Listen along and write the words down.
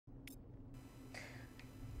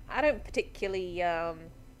I don't particularly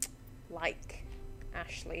like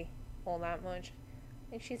Ashley all that much. I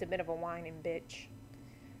think she's a bit of a whining bitch.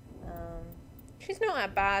 She's not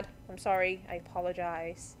that bad. I'm sorry. I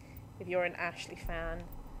apologize if you're an Ashley fan.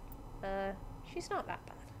 She's not that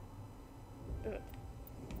bad. But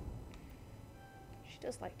she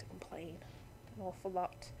does like to complain an awful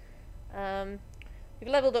lot. We've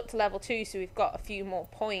leveled up to level 2, so we've got a few more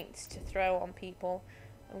points to throw on people.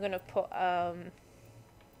 I'm going to put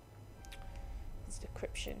his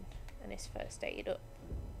decryption and his first aid up.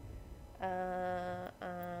 I'm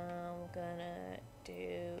gonna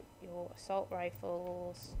do your assault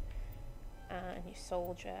rifles and your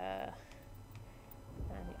soldier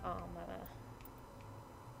and your armor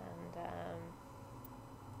and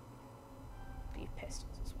do your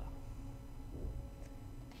pistols as well.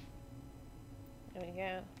 There we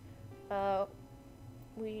go.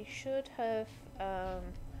 We should have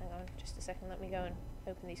hang on just a second, let me go and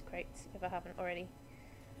open these crates if I haven't already.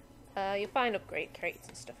 You'll find upgrade crates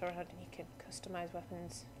and stuff around, and you can customize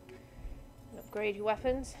weapons and upgrade your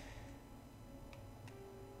weapons.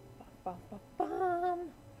 Bum, bum, bum, bum.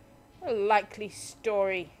 What a likely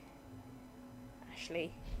story,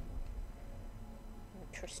 Ashley. I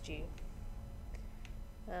don't trust you.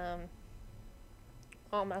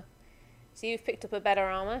 Armor. So you've picked up a better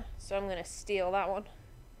armor, so I'm going to steal that one.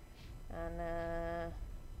 And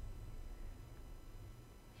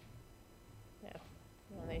no,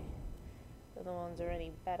 none of the other ones are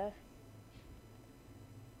any better.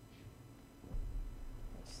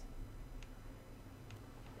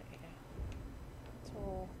 There we go. It's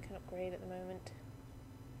all can upgrade at the moment.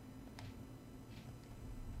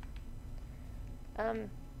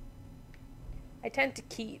 I tend to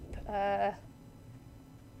keep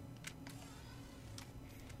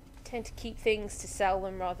things to sell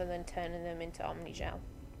them rather than turning them into Omnigel.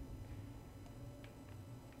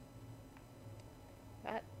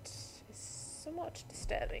 That is somewhat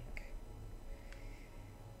disturbing.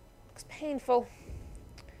 Looks painful.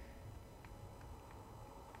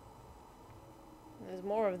 There's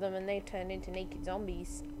more of them and they've turned into naked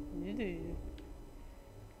zombies. Ooh.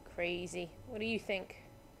 Crazy. What do you think?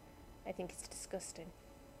 I think it's disgusting.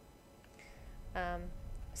 I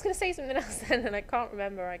was going to say something else then and I can't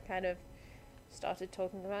remember. I kind of started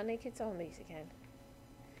talking about naked zombies again.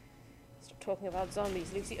 Stop talking about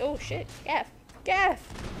zombies, Lucy. Oh shit! Geth! Geth!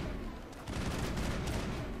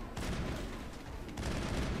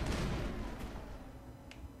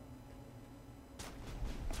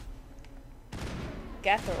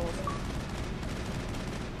 Geth are awesome.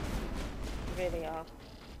 They really are.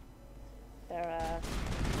 They're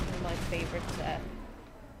one of my favourite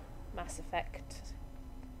Mass Effect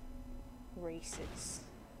races,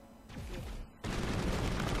 if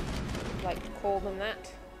you'd like to call them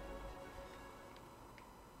that.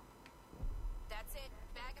 That's it.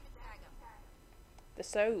 Bag 'em and tag 'em. They're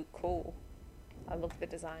so cool. I love the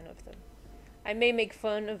design of them. I may make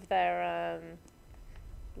fun of their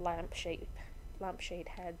lampshade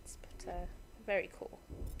heads, but they're very cool.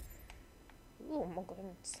 Ooh, my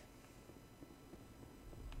goodness.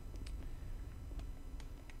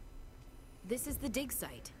 This is the dig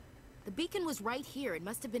site. The beacon was right here. It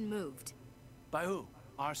must have been moved. By who?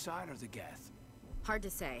 Our side or the Geth? Hard to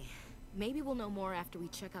say. Maybe we'll know more after we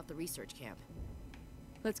check out the research camp.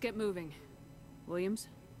 Let's get moving. Williams,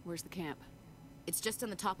 where's the camp? It's just on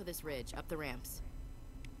the top of this ridge, up the ramps.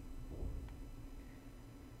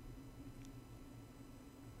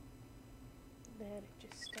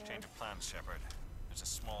 Change of plans, Shepard. There's a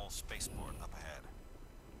small spaceport up ahead.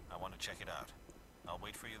 I want to check it out. I'll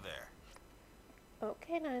wait for you there.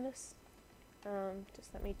 Okay, Ninus.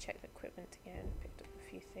 Just let me check the equipment again. Picked up a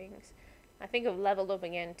few things. I think I've leveled up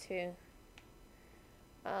again too.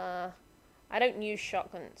 I don't use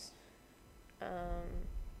shotguns. I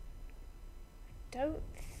don't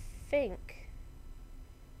think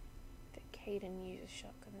that Caden uses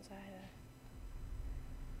shotguns either.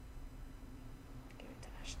 Give it to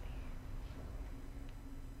Ashley.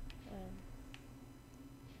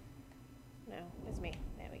 No, it's me.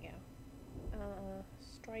 There we go.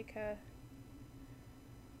 Striker.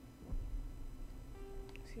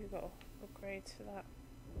 So you've got upgrades for that.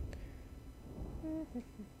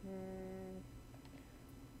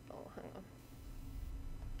 Oh, hang on.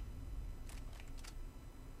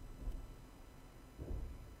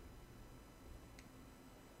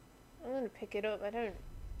 I'm gonna pick it up. I don't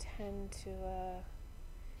tend to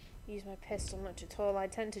use my pistol much at all. I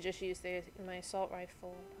tend to just use my assault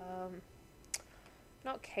rifle.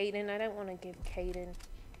 Not Caden. I don't want to give Caden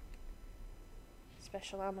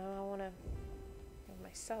special ammo. I want to give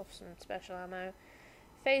myself some special ammo.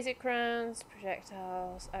 Phasic rounds,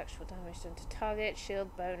 projectiles, actual damage done to target,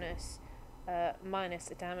 shield bonus, minus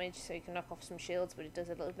the damage, so you can knock off some shields, but it does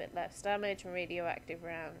a little bit less damage. And radioactive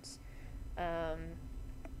rounds. Yeah,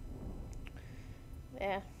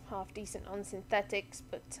 half decent on synthetics,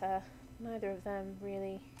 but neither of them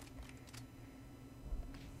really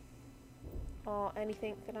are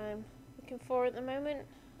anything that I'm looking for at the moment.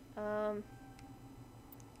 I'm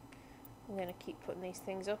gonna keep putting these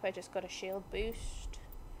things up. I just got a shield boost.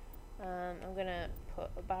 I'm gonna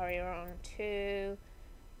put a barrier on too,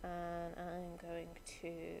 and I'm going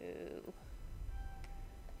to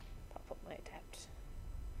pop up my Adept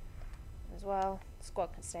as well. The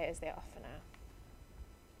squad can stay as they are for now.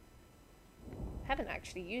 Haven't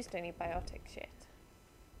actually used any biotics yet.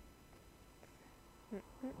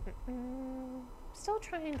 Still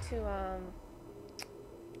trying to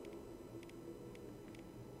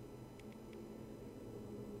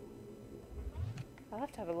I'll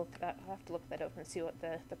have to have a look at that. I'll have to look that up and see what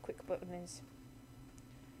the quick button is.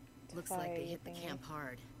 Looks like they hit the camp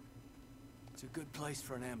hard. It's a good place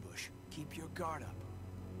for an ambush. Keep your guard up.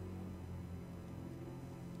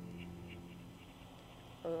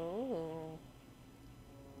 Oh.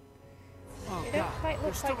 Oh, They don't quite they're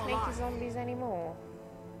look still like alive. naked zombies anymore.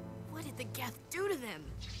 What did the Geth do to them?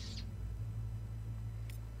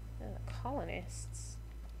 They're the colonists.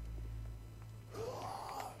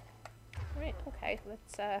 Right, okay,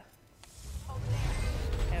 let's there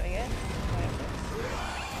we go.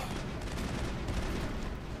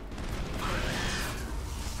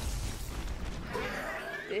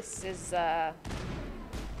 This is get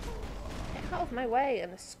out of my way,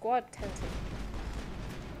 and the squad tend to.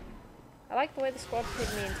 I like the way the squad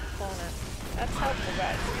put me into the corner. That's helpful,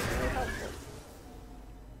 guys. It's really helpful.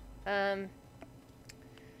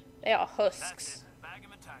 They are Husks.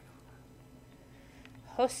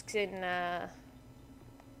 Husks in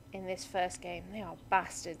this first game. They are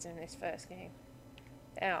bastards in this first game.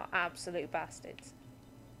 They are absolute bastards.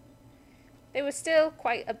 They were still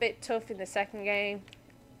quite a bit tough in the second game.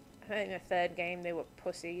 I think in the third game they were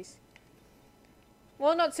pussies.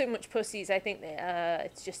 Well, not so much pussies. I think that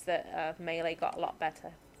it's just that melee got a lot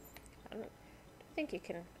better. I don't think you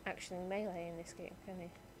can actually melee in this game, can you?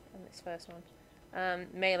 In this first one.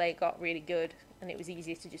 Melee got really good, and it was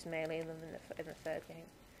easier to just melee them in the third game.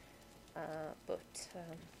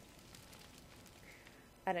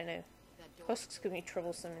 I don't know. Husks can be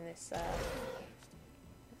troublesome in this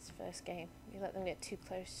this first game. You let them get too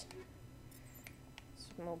close.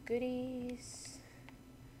 Some more goodies.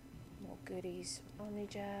 More goodies.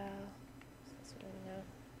 Omnigel. That's what I know.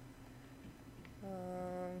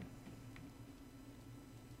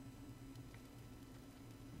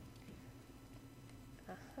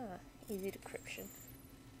 Aha, easy decryption.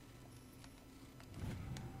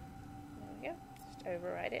 There we go. Just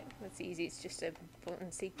override it. That's easy. It's just a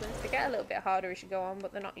button sequence. They get a little bit harder as you go on,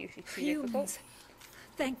 but they're not usually too difficult.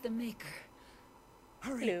 Thank the Maker.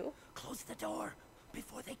 Hurry! Hello. Close the door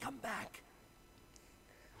before they come back.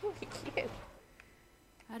 Oh, cute.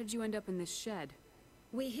 How did you end up in this shed?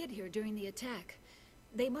 We hid here during the attack.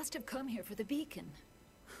 They must have come here for the beacon.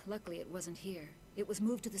 Luckily, it wasn't here. It was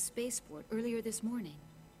moved to the spaceport earlier this morning.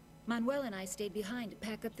 Manuel and I stayed behind to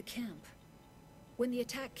pack up the camp. When the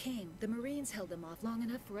attack came, the Marines held them off long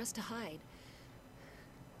enough for us to hide.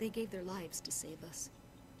 They gave their lives to save us.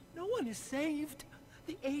 No one is saved.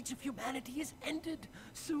 The age of humanity is ended.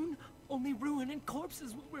 Soon, only ruin and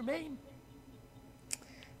corpses will remain.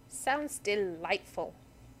 Sounds delightful.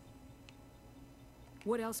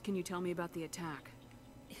 What else can you tell me about the attack?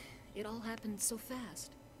 It all happened so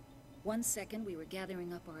fast. 1 second we were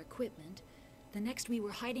gathering up our equipment. The next we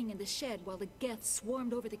were hiding in the shed while the Geth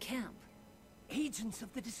swarmed over the camp. Agents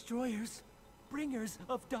of the destroyers, bringers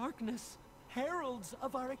of darkness, heralds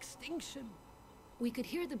of our extinction. We could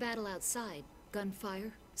hear the battle outside.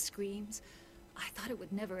 Gunfire, screams. I thought it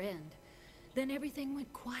would never end. Then everything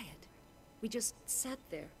went quiet. We just sat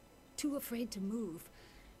there, too afraid to move,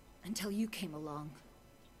 until you came along.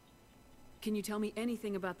 Can you tell me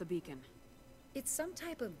anything about the beacon? It's some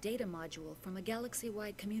type of data module from a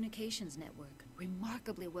galaxy-wide communications network.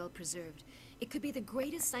 Remarkably well preserved. It could be the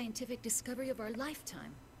greatest scientific discovery of our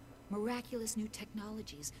lifetime. Miraculous new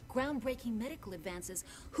technologies, groundbreaking medical advances.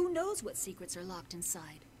 Who knows what secrets are locked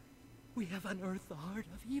inside? We have unearthed the heart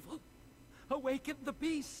of evil, awakened the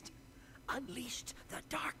beast, unleashed the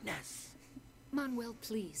darkness. Manuel,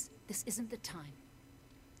 please. This isn't the time.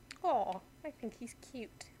 Oh, I think he's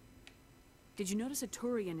cute. Did you notice a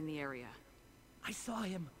Turian in the area? I saw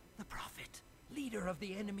him, the Prophet, leader of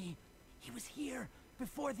the enemy. He was here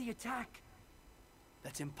before the attack.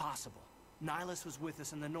 That's impossible. Nihilus was with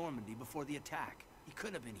us in the Normandy before the attack. He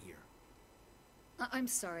couldn't have been here. I'm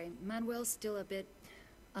sorry. Manuel's still a bit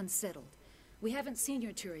unsettled. We haven't seen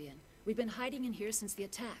your Turian. We've been hiding in here since the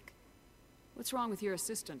attack. What's wrong with your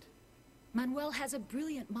assistant? Manuel has a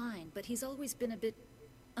brilliant mind, but he's always been a bit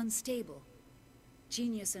unstable.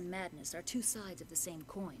 Genius and madness are two sides of the same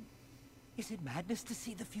coin. Is it madness to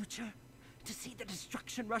see the future? To see the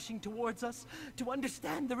destruction rushing towards us? To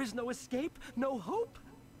understand there is no escape? No hope?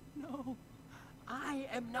 No. I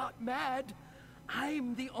am not mad.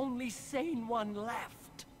 I'm the only sane one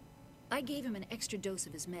left. I gave him an extra dose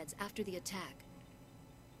of his meds after the attack.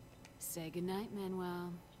 Say goodnight,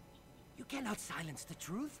 Manuel. You cannot silence the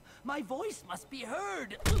truth. My voice must be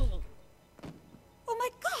heard. Oh my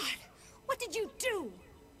god! What did you do?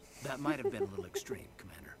 That might have been a little extreme,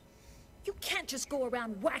 Commander. You can't just go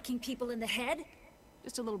around whacking people in the head.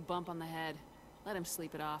 Just a little bump on the head. Let him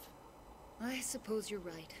sleep it off. I suppose you're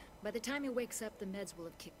right. By the time he wakes up, the meds will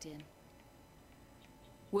have kicked in.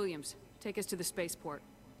 Williams, take us to the spaceport.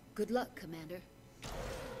 Good luck, Commander.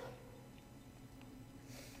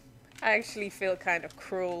 I actually feel kind of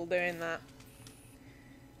cruel doing that.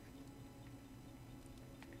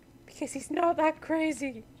 Because he's not that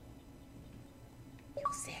crazy.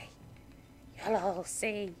 You'll see. You'll all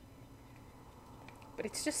see. But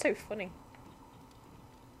it's just so funny.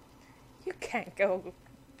 You can't go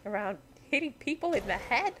around hitting people in the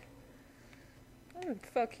head. I'm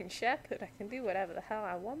fucking Shepherd. I can do whatever the hell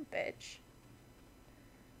I want, bitch.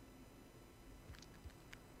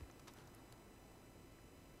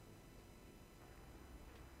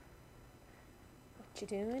 What you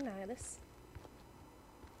doing, Alice?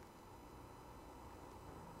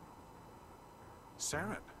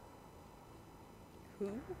 Saren.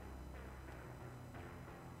 Who?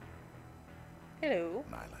 Hello.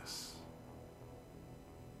 Nihilus.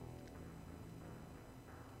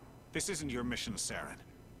 This isn't your mission, Saren.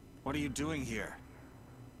 What are you doing here?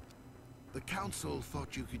 The Council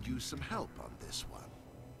thought you could use some help on this one.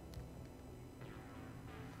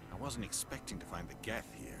 I wasn't expecting to find the Geth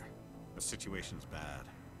here. The situation's bad.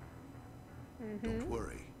 Don't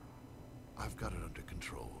worry. I've got it under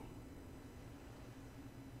control.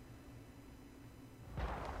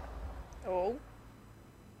 Oh.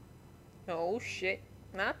 Oh shit.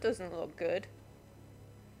 That doesn't look good.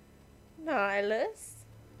 Nihilus.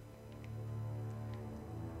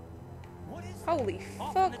 What is Holy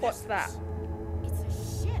off in the fuck, what's that? distance? It's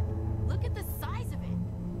a ship. Look at the size of it.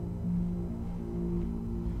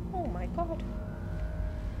 Oh my god.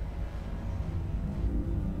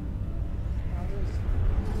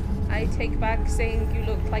 I take back saying you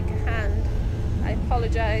look like a hand. I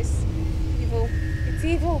apologize. Evil. It's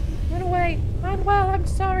evil. Run away. Manuel, I'm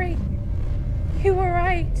sorry. You were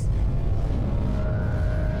right. Let's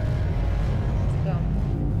go.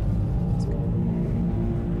 Let's go.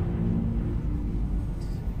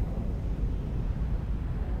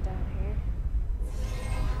 Down here.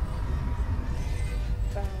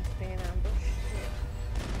 Bound to be an ambush. Yeah.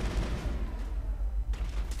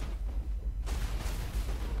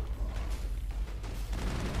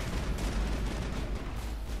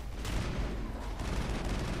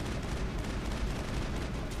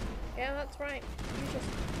 Yeah, that's right. You just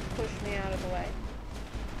pushed me out of the way.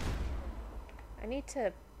 I need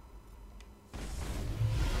to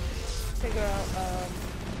figure out,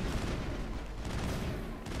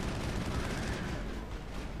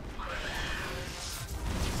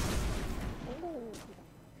 Ooh.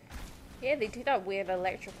 Yeah, they do that weird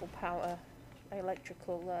electrical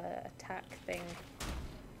attack thing.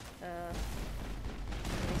 In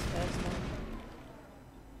this first one.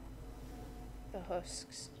 The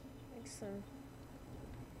Husks. Makes them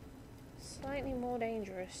slightly more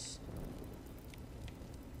dangerous.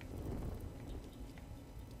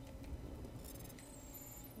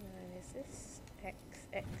 And is this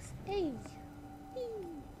XXA?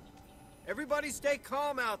 Everybody stay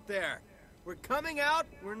calm out there. We're coming out,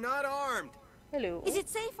 we're not armed. Hello. Is it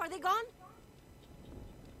safe? Are they gone?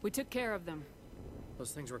 We took care of them.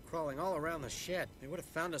 Those things were crawling all around the shed. They would have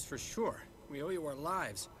found us for sure. We owe you our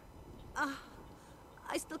lives.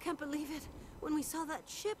 I still can't believe it. When we saw that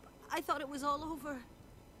ship, I thought it was all over.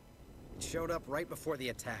 It showed up right before the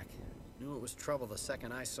attack. Knew it was trouble the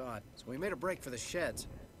second I saw it, so we made a break for the sheds.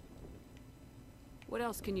 What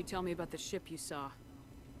else can you tell me about the ship you saw?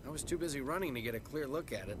 I was too busy running to get a clear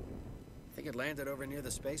look at it. I think it landed over near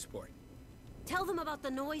the spaceport. Tell them about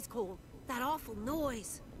the noise, Cole. That awful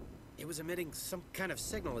noise. It was emitting some kind of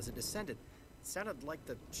signal as it descended. It sounded like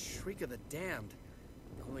the shriek of the damned.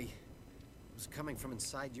 Only it was coming from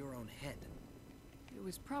inside your own head. It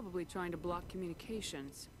was probably trying to block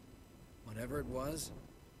communications. Whatever it was,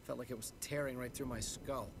 felt like it was tearing right through my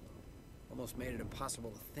skull. Almost made it impossible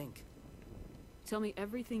to think. Tell me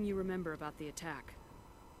everything you remember about the attack.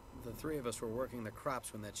 The three of us were working the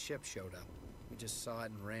crops when that ship showed up. We just saw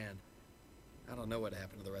it and ran. I don't know what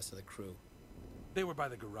happened to the rest of the crew. They were by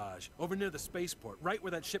the garage, over near the spaceport, right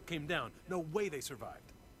where that ship came down. No way they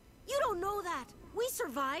survived. You don't know that. We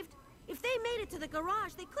survived. If they made it to the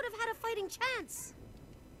garage, they could have had a fighting chance.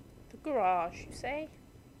 The garage, you say?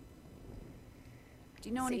 Do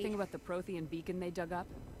you know See? anything about the Prothean beacon they dug up?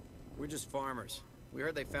 We're just farmers. We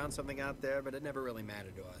heard they found something out there, but it never really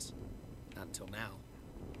mattered to us. Not until now.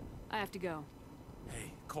 I have to go.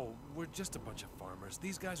 Hey, Cole, we're just a bunch of farmers.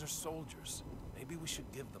 These guys are soldiers. Maybe we should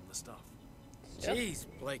give them the stuff. Yep. Jeez,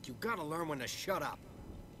 Blake, you gotta learn when to shut up.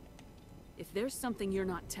 If there's something you're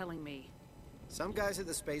not telling me... Some guys at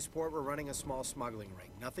the spaceport were running a small smuggling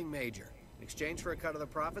ring. Nothing major. In exchange for a cut of the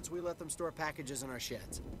profits, we let them store packages in our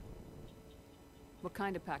sheds. What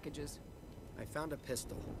kind of packages? I found a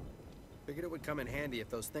pistol. Figured it would come in handy if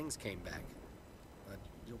those things came back. But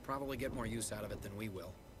you'll probably get more use out of it than we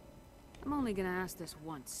will. I'm only gonna ask this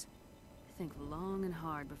once. Think long and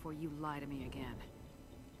hard before you lie to me again.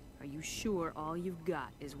 Are you sure all you've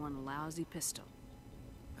got is one lousy pistol?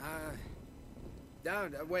 No,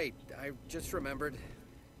 wait. I just remembered.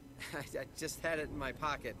 I just had it in my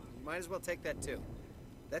pocket. Might as well take that too.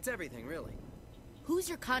 That's everything, really. Who's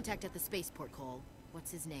your contact at the spaceport, Cole?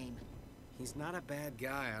 What's his name? He's not a bad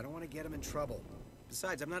guy. I don't want to get him in trouble.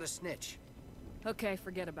 Besides, I'm not a snitch. Okay,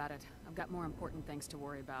 forget about it. I've got more important things to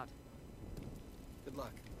worry about. Good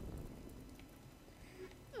luck.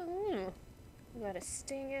 We got a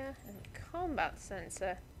stinger and a combat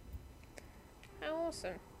sensor. How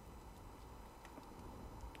awesome.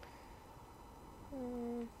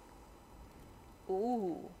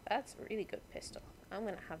 Ooh, that's a really good pistol. I'm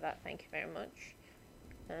gonna have that, thank you very much.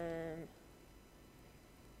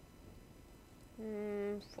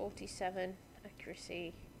 47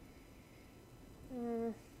 accuracy.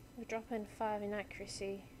 We're dropping 5 in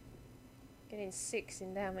accuracy. Getting 6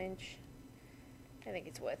 in damage. I think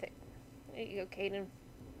it's worth it. There you go, Caden.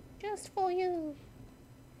 Just for you.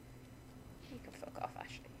 You can fuck off,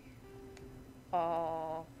 Ashley.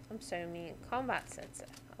 Oh, I'm so mean. Combat sensor.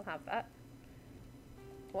 I'll have that.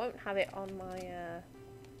 Won't have it on my,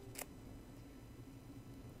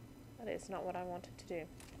 That is not what I wanted to do.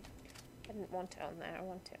 I didn't want it on there. I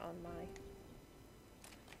want it on my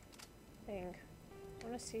thing. I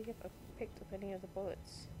want to see if I picked up any of the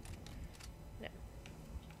bullets. No.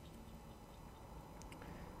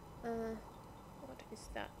 What is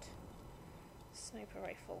that? Sniper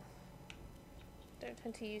rifle. Don't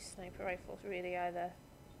tend to use sniper rifles really either.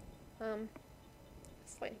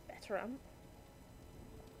 Slightly better amp.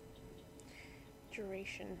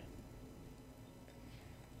 Duration.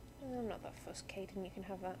 I'm not that fussed, Caden, you can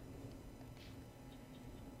have that.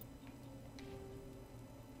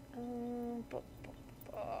 You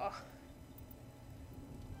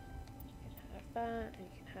can have that, and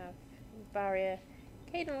you can have barrier.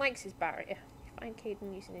 Caden likes his barrier. You find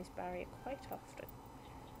Caden using his barrier quite often.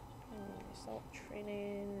 Assault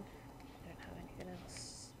training. I don't have anything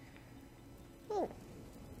else. Oh.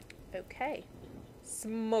 Okay.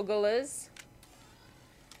 Smugglers.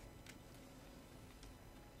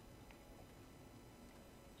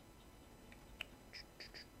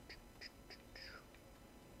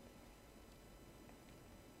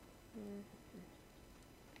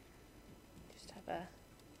 Just have a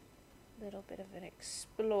little bit of an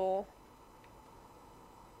explore.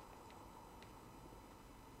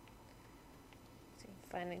 See if I can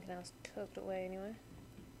find anything else tucked away anywhere.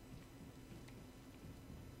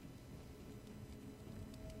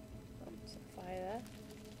 Oh, some fire there.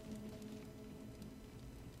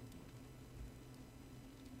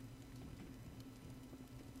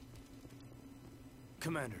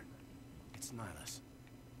 Commander, it's Nihilus.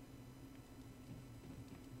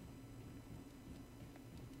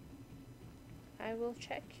 I will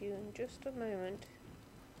check you in just a moment.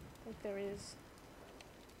 I think there is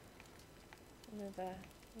another.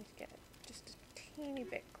 I need to get just a teeny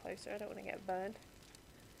bit closer. I don't want to get burned.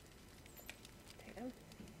 Take them.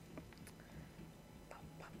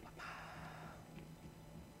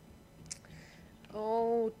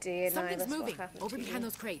 Oh dear, Something's Nihilus, moving what happened over to behind you?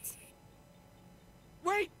 those crates.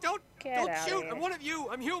 Wait! Don't Get out shoot! of here. I'm one of you!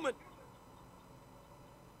 I'm human!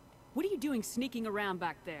 What are you doing sneaking around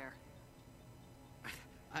back there?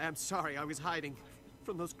 I am sorry, I was hiding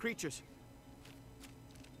from those creatures.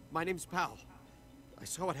 My name's Pal. I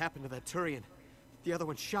saw what happened to that Turian. The other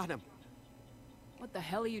one shot him. What the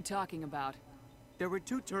hell are you talking about? There were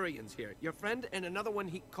 2 Turians here. Your friend and another one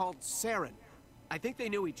he called Saren. I think they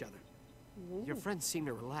knew each other. Ooh. Your friend seemed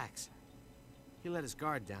to relax. He let his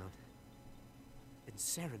guard down.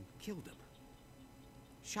 Saren killed him.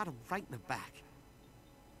 Shot him right in the back.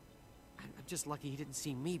 I'm just lucky he didn't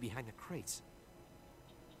see me behind the crates.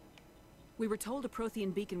 We were told a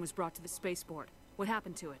Prothean beacon was brought to the spaceport. What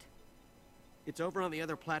happened to it? It's over on the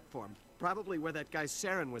other platform. Probably where that guy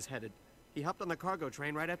Saren was headed. He hopped on the cargo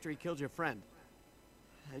train right after he killed your friend.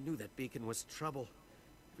 I knew that beacon was trouble.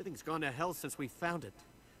 Everything's gone to hell since we found it.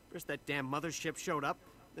 First that damn mothership showed up,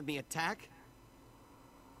 then the attack.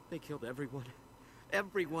 They killed everyone.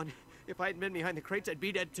 Everyone. If I hadn't been behind the crates, I'd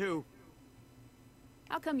be dead too.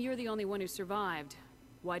 How come you're the only one who survived?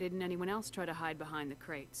 Why didn't anyone else try to hide behind the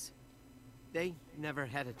crates? They never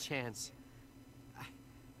had a chance.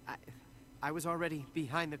 I was already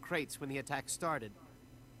behind the crates when the attack started.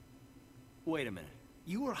 Wait a minute.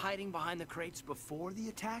 You were hiding behind the crates before the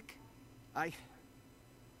attack?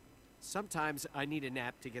 Sometimes I need a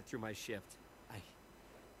nap to get through my shift.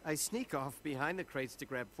 I sneak off behind the crates to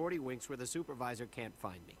grab 40 winks where the supervisor can't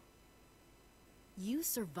find me. You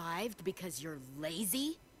survived because you're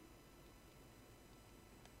lazy?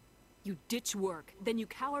 You ditch work, then you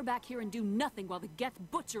cower back here and do nothing while the Geth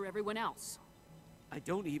butcher everyone else. I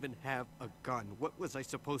don't even have a gun. What was I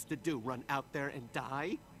supposed to do? Run out there and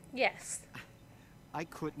die? Yes. I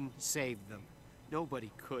couldn't save them. Nobody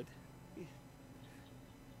could.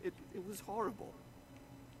 It was horrible.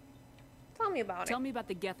 Tell me about it. Tell me about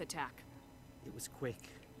the Geth attack. It was quick.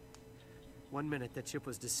 1 minute that ship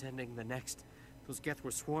was descending, the next, those Geth were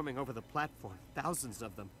swarming over the platform. Thousands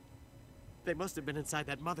of them. They must have been inside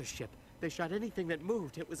that mothership. They shot anything that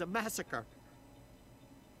moved. It was a massacre.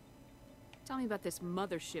 Tell me about this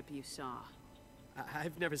mothership you saw.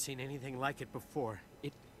 I've never seen anything like it before.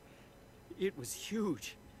 It was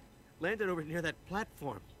huge. Landed over near that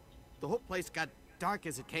platform. The whole place got dark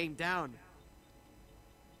as it came down.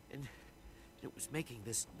 And it was making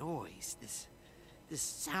this noise, this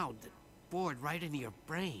sound that bored right into your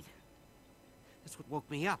brain. That's what woke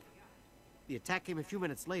me up. The attack came a few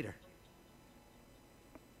minutes later.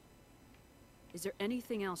 Is there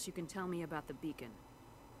anything else you can tell me about the beacon?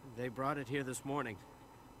 They brought it here this morning.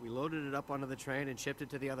 We loaded it up onto the train and shipped it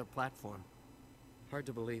to the other platform. Hard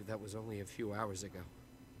to believe that was only a few hours ago.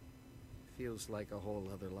 Feels like a whole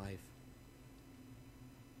other life.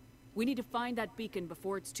 We need to find that beacon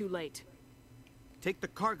before it's too late. Take the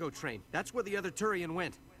cargo train. That's where the other Turian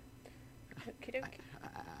went. Okie dokie.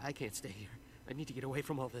 I can't stay here. I need to get away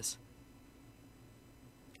from all this.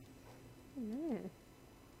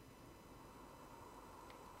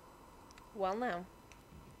 Well now.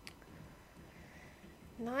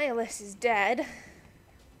 Nihilus is dead.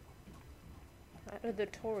 That other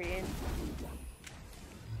Turian.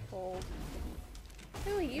 Called...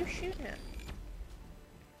 Who are you shooting at?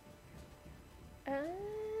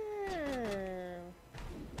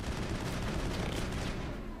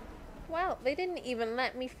 Well, they didn't even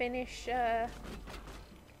let me finish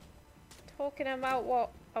talking about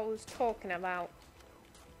what I was talking about.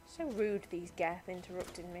 So rude, these Geth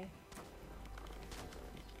interrupting me.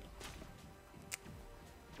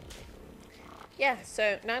 Yeah,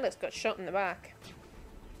 so Nihilus got shot in the back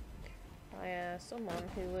by someone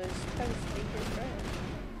who was supposed to be his friend.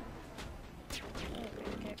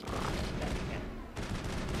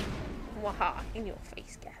 Waha, in your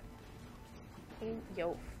face, Geth. In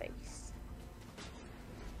your face.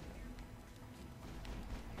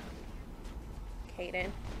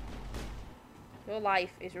 Kaden. Your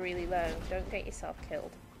life is really low. Don't get yourself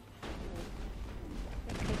killed.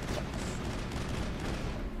 Okay, close.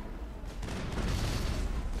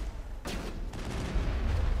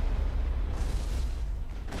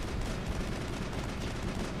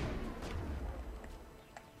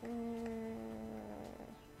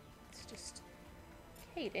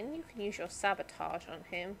 Kaden, you can use your sabotage on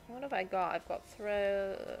him. What have I got? I've got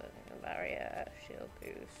throw, barrier, shield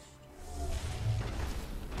boost.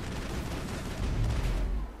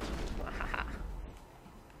 Wahaha.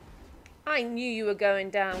 I knew you were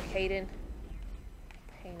going down, Kaden.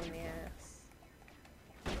 Pain in the ass.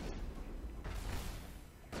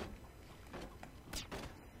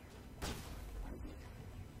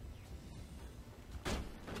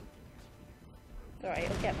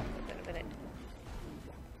 Alright, I'll get back up in a minute.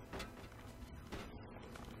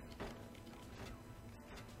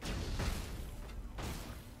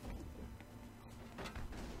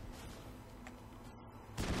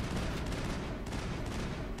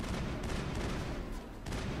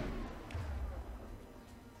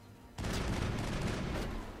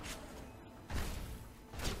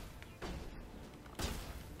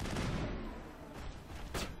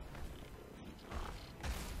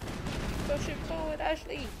 Push it forward,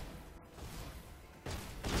 Ashley.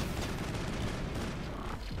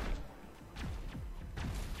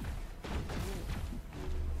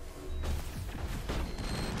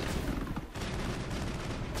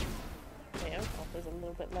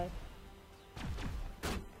 little bit low.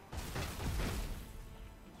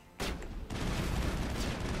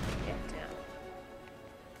 Get down.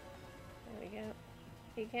 There we go.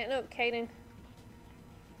 You getting up, Caden?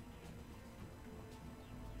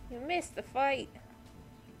 You missed the fight.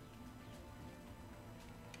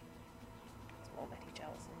 There's more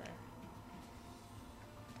Medigels in there.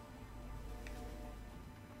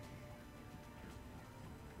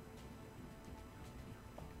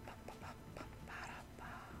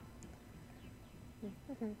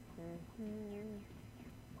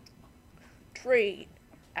 Trade.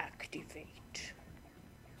 Activate.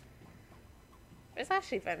 It's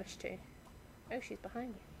actually vanished too. Oh, she's behind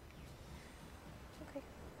me. Okay.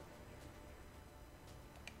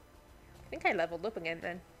 I think I leveled up again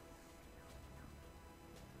then.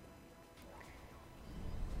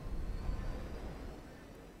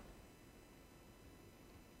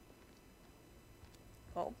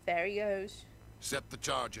 Oh, there he goes. Set the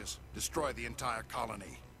charges. Destroy the entire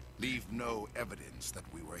colony. Leave no evidence that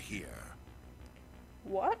we were here.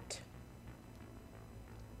 What?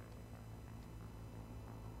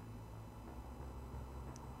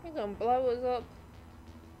 You're gonna blow us up,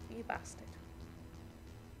 you bastard.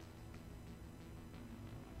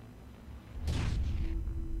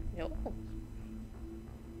 No.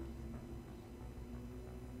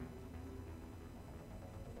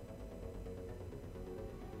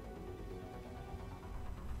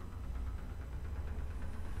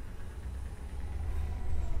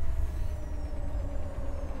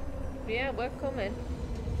 Yeah, we're coming.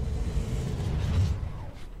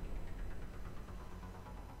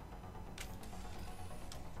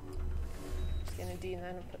 Just gonna do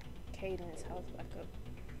that and put Caden's health back up.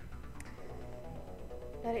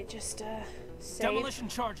 Let it just save. Demolition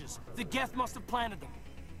charges. The Geth must have planted them.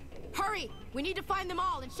 Hurry! We need to find them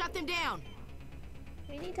all and shut them down.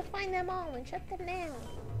 We need to find them all and shut them down.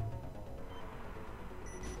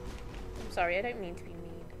 I'm sorry, I don't mean to be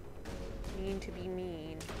mean. Mean to be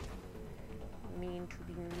mean. Mean to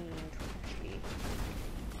be mean, trashy.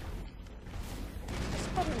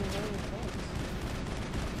 Just got an annoying voice.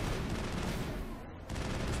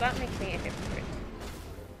 Does that make me a hypocrite?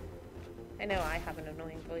 I know I have an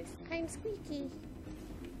annoying voice. I'm squeaky.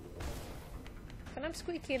 But I'm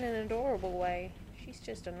squeaky in an adorable way. She's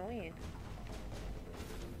just annoying.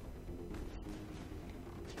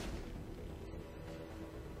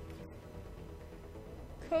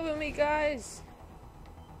 Cover me, guys!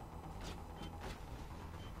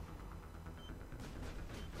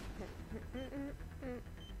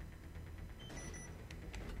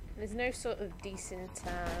 There's no sort of decent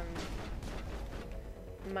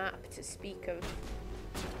map to speak of.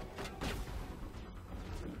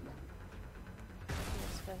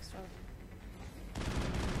 This first one.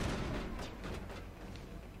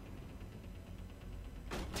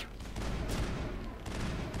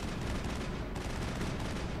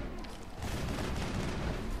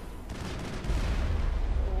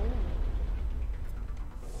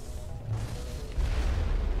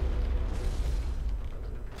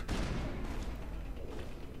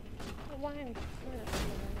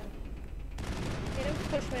 You don't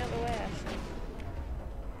push me out the way, actually.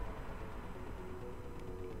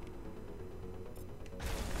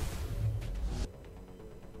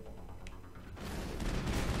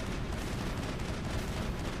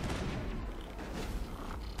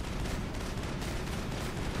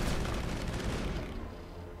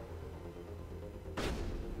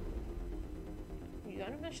 You got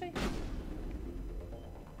him, actually?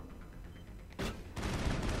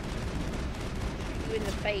 In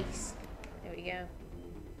the face. There we go.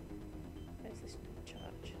 Where's this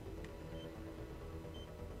charge?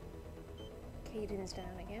 Caden's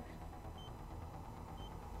down again.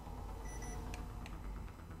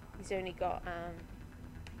 He's only got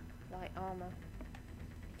light armor.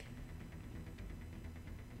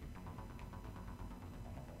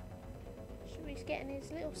 He's getting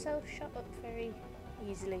his little self shot up very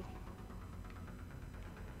easily.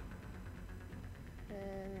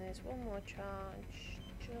 And there's one more charge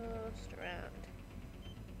just around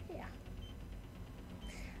here.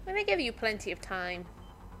 I'm going to give you plenty of time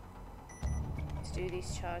to do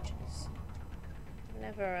these charges.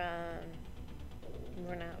 Never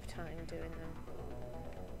run out of time doing them.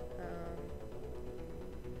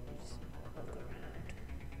 Just look around.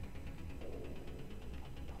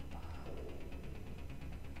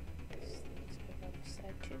 Let's go to the other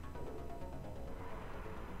side too.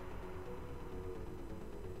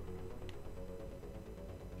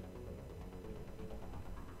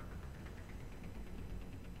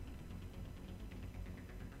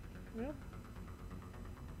 Yep.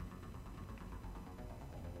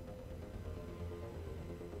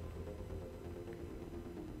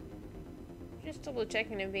 Just double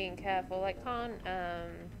checking and being careful. I can't,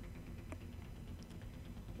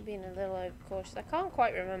 being a little overcautious. I can't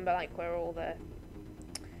quite remember, like, where all the,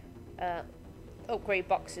 upgrade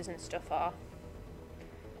boxes and stuff are.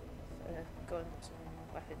 For guns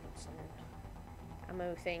and weapons and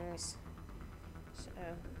ammo things. So,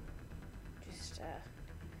 just,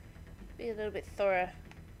 be a little bit thorough.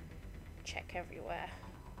 Check everywhere.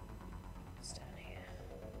 It's down here.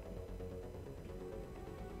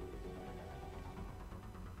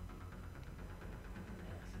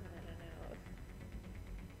 Nothing that I know of.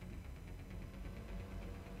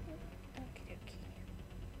 Okie dokie.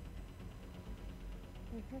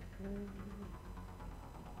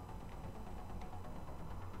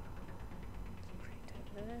 Right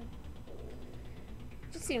over there.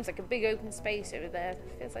 Just seems like a big open space over there.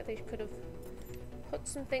 Feels like they could have put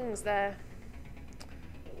some things there.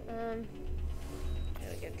 There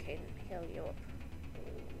we go, Caden. Heal you up.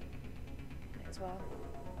 Might as well.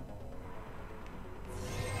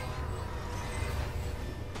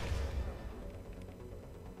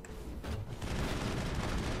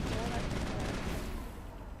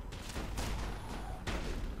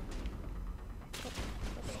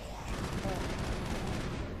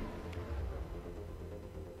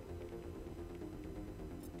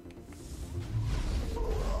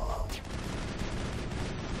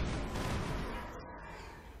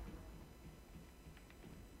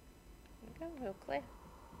 Real clear.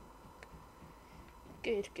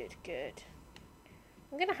 Good, good, good.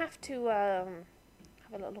 I'm gonna have to have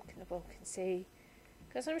a little look in the book and see,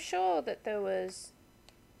 because I'm sure that there's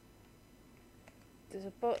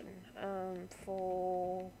a button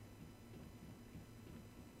for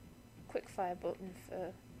quickfire button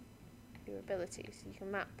for your abilities. You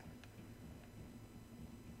can map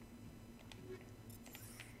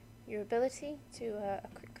your ability to a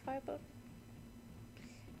quickfire button.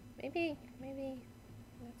 Maybe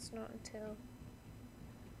that's not until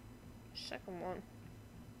the second one.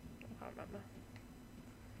 I can't remember.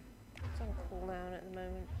 It's on cooldown at the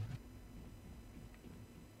moment.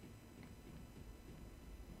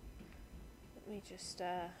 Let me just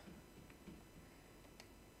have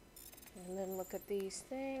a little look at these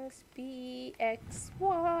things. B, X,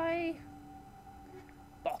 Y.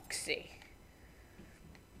 Boxy.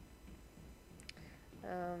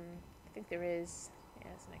 I think there is. Yeah,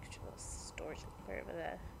 there's an extra little storage locker over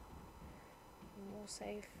there. More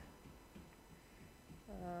safe.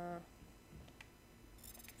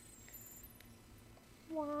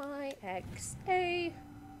 Y, X, A.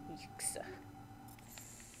 Yikes.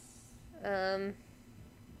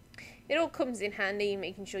 It all comes in handy,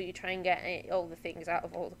 making sure you try and get all the things out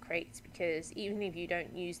of all the crates, because even if you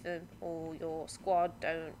don't use them or your squad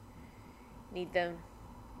don't need them,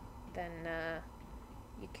 then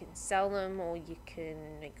you can sell them or you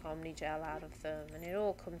can make omni-gel out of them, and it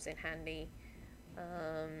all comes in handy.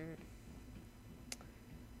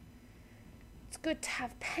 It's good to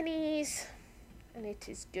have pennies, and it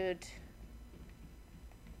is good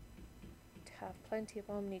to have plenty of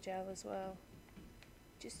omni-gel as well,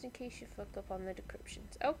 just in case you fuck up on the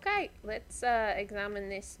decryptions. Okay, let's examine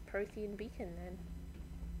this Prothean beacon then.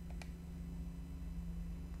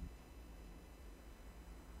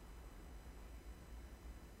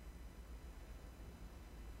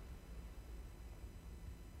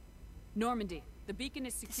 Normandy, the beacon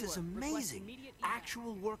is secure. This is amazing.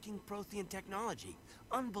 Actual working Prothean technology.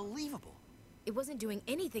 Unbelievable. It wasn't doing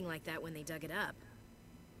anything like that when they dug it up.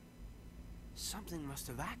 Something must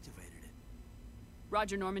have activated it.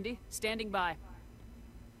 Roger, Normandy. Standing by.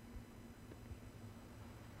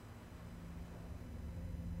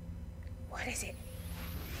 What is it?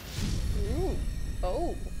 Ooh.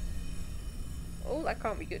 Oh. Oh, that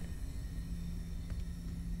can't be good.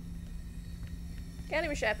 Get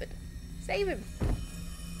him, Shepard. Save him.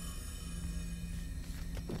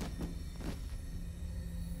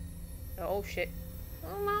 Oh shit.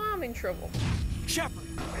 Oh, now I'm in trouble. Shepard!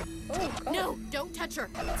 Oh, God. No, don't touch her.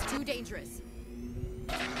 It's too dangerous.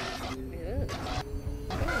 Ugh.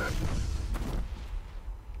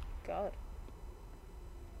 God.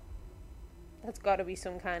 That's gotta be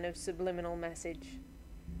some kind of subliminal message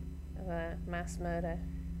of a mass murder.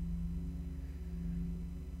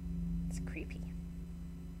 It's creepy.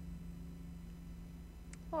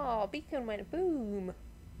 Oh, beacon went boom.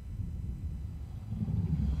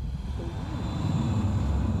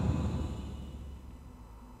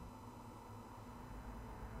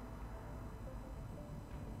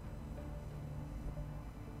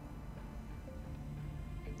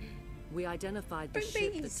 We identified the Big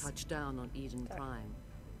ship that bees. touched down on Eden Prime.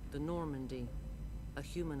 The Normandy, a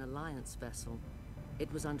human alliance vessel. It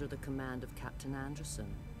was under the command of Captain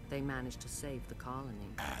Anderson. They managed to save the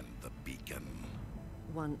colony. And the beacon.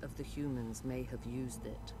 One of the humans may have used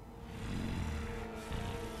it.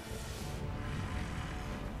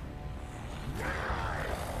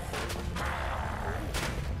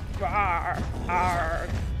 Rawr, arg.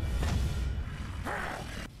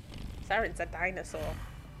 Saren's a dinosaur.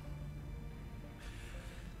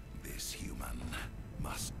 This human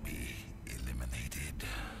must be eliminated.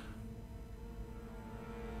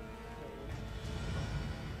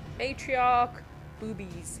 Matriarch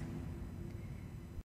boobies.